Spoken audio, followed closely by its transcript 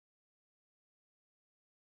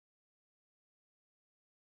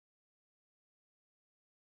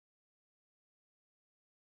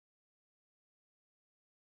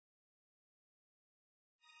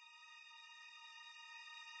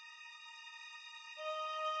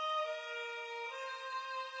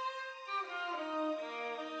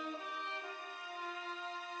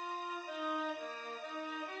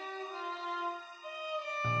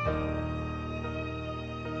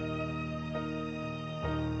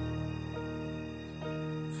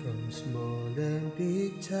From small and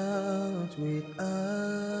big towns with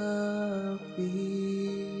our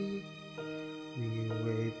feet, we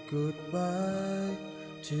wave goodbye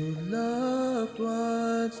to loved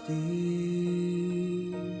ones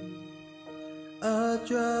dear. I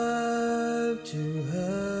drive to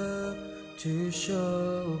help to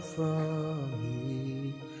show from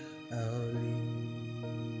here our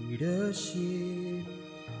leadership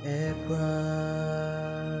and pride.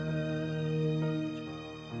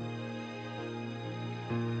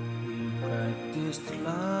 We practiced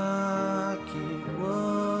like it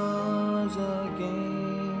was a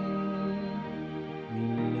game. We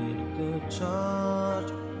led the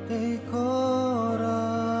charge, they called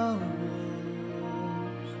our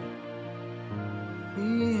names.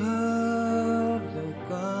 We held the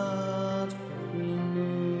guns, we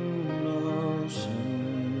knew no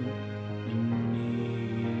shame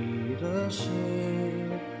in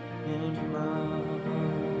leadership and pride.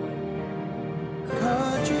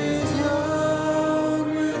 Country's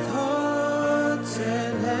young with hearts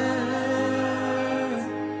and hands,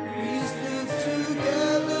 we stick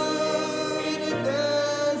together in a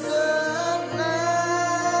desert land.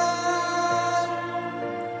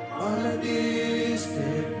 On a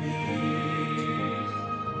distant beach,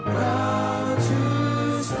 proud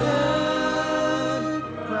to stand,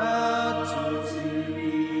 proud to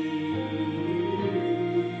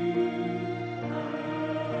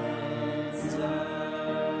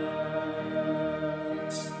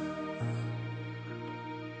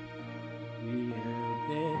We heard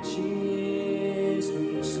their cheers,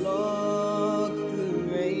 we slogged the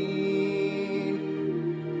rain.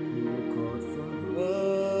 We were caught from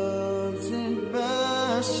birds and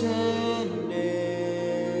passion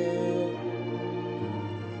air.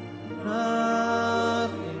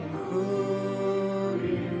 Nothing could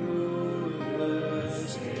remove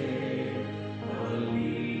us stay or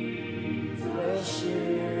leave the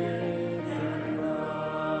ship and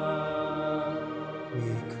run.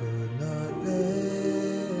 We could not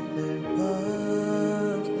let them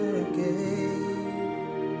pass the gate.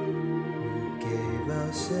 We gave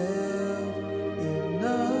ourselves in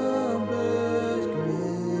numbers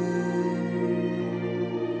great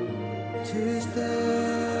to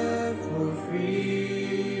stand for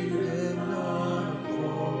freedom, not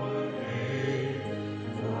for hate,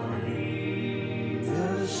 for leadership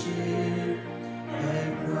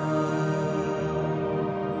and pride.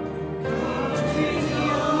 Country's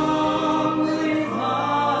young with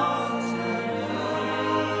hearts and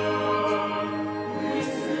hands, we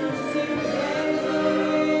stood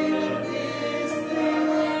together in a distant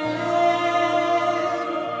land.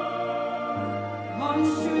 Among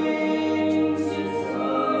strangers and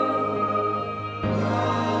foes,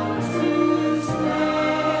 proud to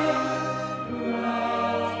stand,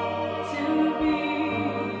 proud to be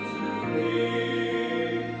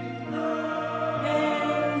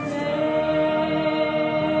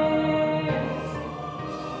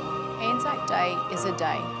ANZAC Day is a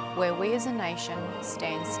day where we as a nation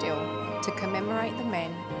stand still to commemorate the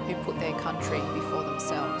men who put their country before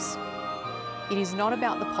themselves. It is not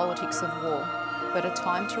about the politics of war, but a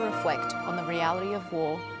time to reflect on the reality of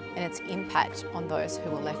war and its impact on those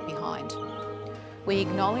who are left behind. We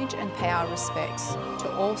acknowledge and pay our respects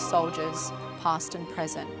to all soldiers, past and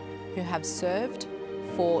present, who have served,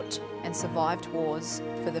 fought and survived wars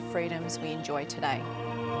for the freedoms we enjoy today.